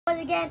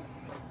again,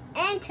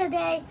 and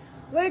today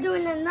we're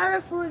doing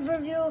another food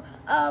review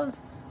of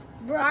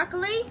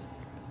broccoli,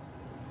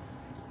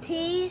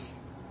 peas,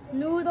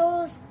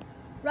 noodles,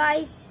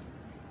 rice,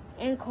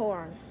 and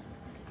corn.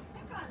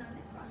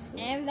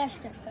 And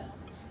vegetable.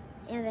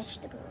 And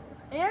vegetable.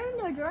 And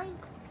the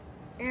drink.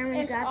 And we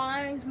It's got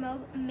orange,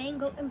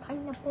 mango, and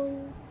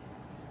pineapple.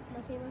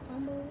 My favorite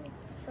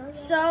combo.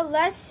 So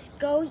let's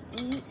go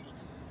eat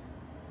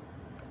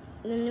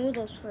the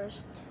noodles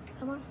first.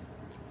 Come on.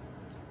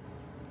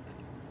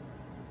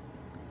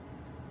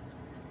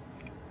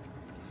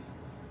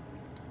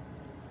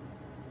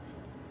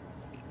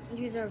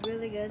 These are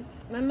really good.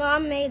 My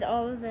mom made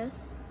all of this.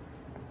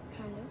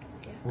 Kind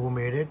of. Yeah. Who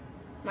made it?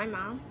 My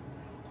mom.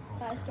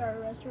 5-star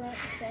restaurant.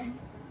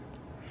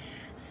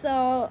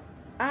 So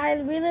I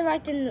really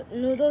like the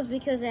noodles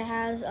because it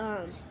has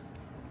a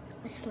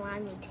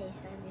slimy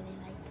taste. I really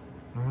like.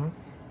 Mm-hmm.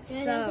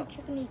 Yeah, So it has a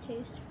chickeny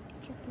taste.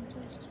 Chicken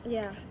taste.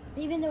 yeah.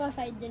 Even though if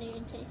I didn't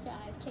even taste it,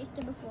 I've tasted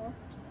it before.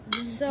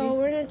 So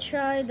we're gonna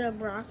try the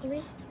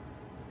broccoli.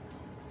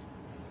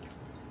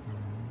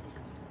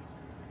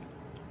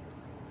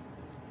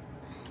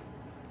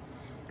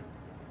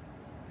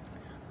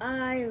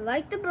 I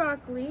like the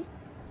broccoli.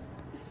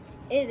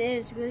 It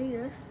is really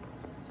good.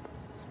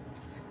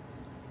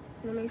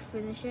 Let me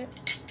finish it.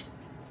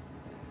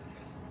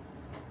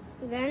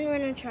 Then we're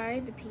gonna try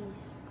the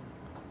peas.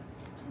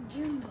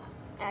 Jumbo.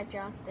 I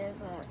dropped it,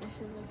 but this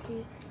is a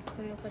pea.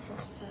 I'm gonna put this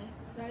aside.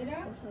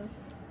 This one.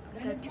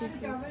 Got 2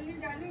 peas.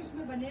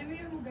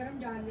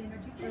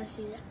 Let's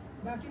see it.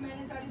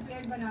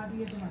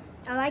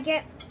 I like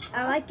it.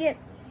 I like it.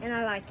 And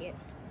I like it.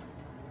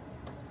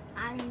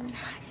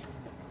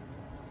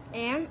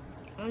 And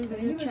I'm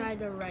gonna try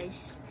the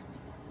rice.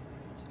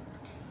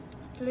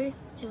 3,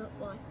 2,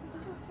 1.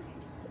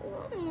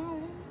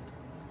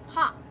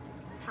 Hot.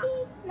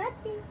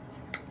 Nothing.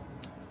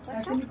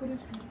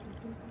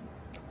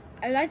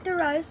 I like the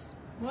rice.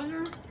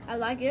 I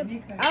like it.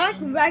 I like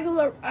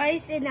regular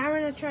rice, and now we're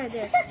gonna try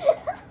this.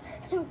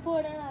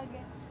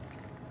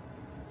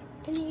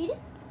 Can you eat it?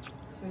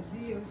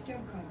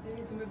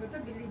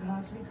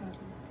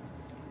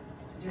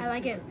 I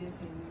like it.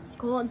 It's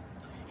cool.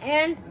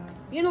 And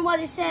you know what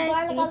it said?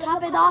 And you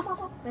top it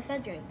off with a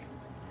drink.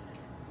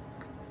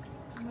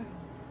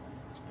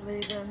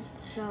 Really good.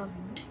 So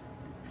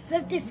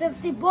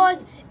 50-50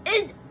 boys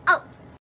is